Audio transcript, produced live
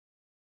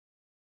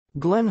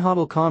Glenn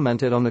Hoddle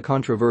commented on the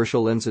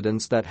controversial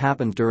incidents that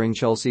happened during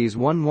Chelsea's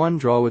 1-1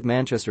 draw with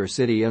Manchester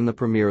City in the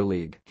Premier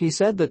League. He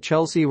said that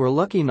Chelsea were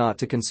lucky not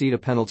to concede a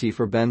penalty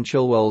for Ben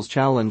Chilwell's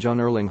challenge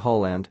on Erling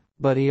Haaland,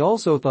 but he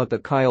also thought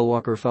that Kyle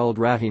Walker fouled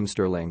Raheem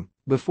Sterling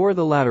before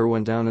the latter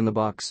went down in the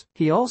box.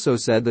 He also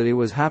said that he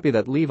was happy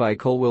that Levi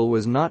Colwill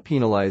was not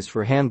penalised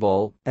for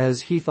handball,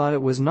 as he thought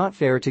it was not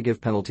fair to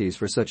give penalties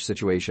for such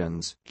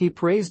situations. He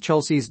praised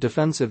Chelsea's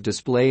defensive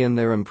display and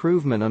their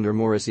improvement under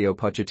Mauricio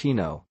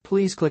Pochettino.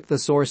 Please click the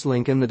source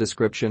link in the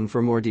description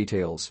for more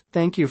details.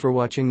 Thank you for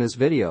watching this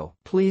video.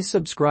 Please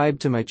subscribe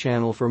to my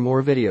channel for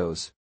more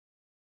videos.